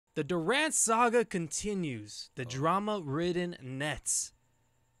The Durant saga continues. The drama-ridden Nets.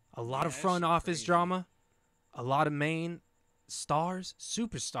 A lot of front office drama. A lot of main stars,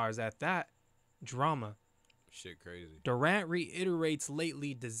 superstars at that. Drama. Shit crazy. Durant reiterates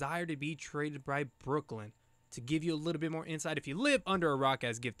lately desire to be traded by Brooklyn. To give you a little bit more insight, if you live under a rock,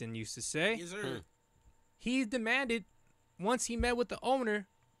 as Gifton used to say, Yes, sir. he demanded, once he met with the owner,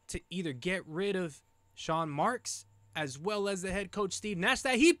 to either get rid of Sean Marks as well as the head coach Steve Nash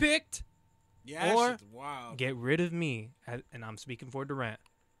that he picked, Yeah, or that shit's wild. get rid of me. And I'm speaking for Durant.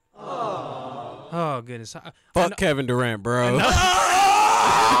 Oh goodness. Fuck Kevin Durant, bro. We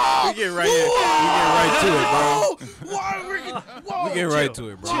get right here. We get right to it, bro. Why? We get right to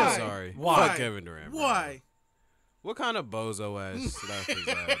it, bro. Why? I'm sorry. Why? Fuck Kevin Durant, bro. Why? What kind of bozo ass stuff is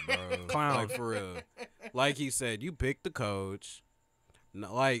that, bro? Clown. Like, for real. Like he said, you picked the coach.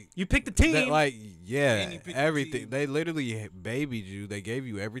 No, like, You picked the team. like, And yeah, you picked the everything. team. They literally babied you. They gave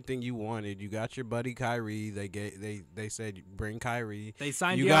you everything you wanted. You got your buddy Kyrie. They said bring Kyrie. They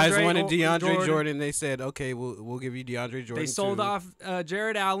signed You DeAndre guys wanted DeAndre Jordan. Jordan. They said, okay, we'll give you DeAndre Jordan. They sold too. off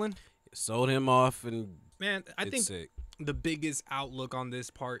Jared Allen. Sold him off, and Man, I it's think sick. the biggest outlook on this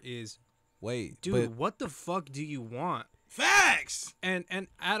part is, Wait, dude, but what the fuck do you want? Facts. And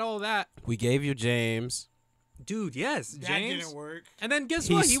add all that, we gave you James. dude. Yes, That James. didn't work. And then guess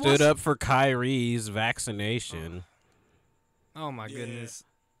He what? stood up for Kyrie's vaccination. Oh my Yeah. goodness.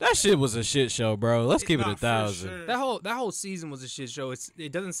 That shit was a shit show, bro. Let's keep it Nah, a for 1,000. sure. That whole season was a shit show.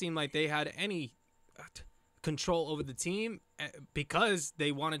 It doesn't seem like they had any control over the team because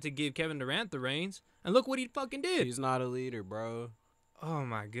they wanted to give Kevin Durant the reins. And look what he fucking did. He's not a leader, bro. Oh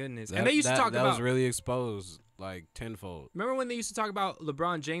my goodness. That, and they used to talk that about was really exposed, like tenfold. Remember when they used to talk about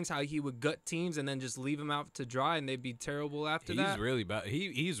LeBron James, how he would gut teams and then just leave them out to dry and they'd be terrible after He's that? really about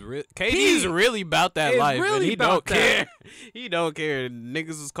KD's really about that is life, really and he about don't that. care. He don't care.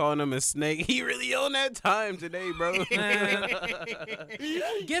 Niggas was calling him a snake. He really on that time today, bro. Man,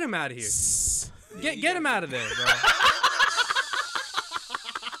 get him out of here. Get him out of there, bro.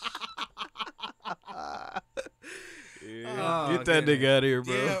 Oh, Get that goodness. nigga out of here,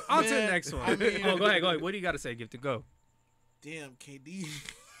 bro. Yeah, On to the man. next one. I mean, Oh, go ahead. What do you got to say, Gift, to go? Damn, KD.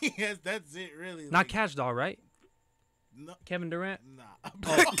 Yes, that's it, really. Not Like, Cash Doll, right? no, Kevin Durant? nah.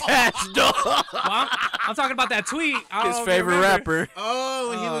 Cash dog. Well, I'm talking about that tweet. I His don't favorite remember. rapper. Oh,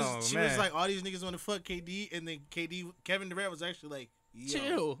 when Oh, she man. was like, all these niggas want to fuck KD, and then Kevin Durant was actually like, yo,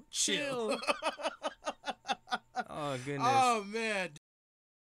 Chill. chill. Oh, goodness. Oh man,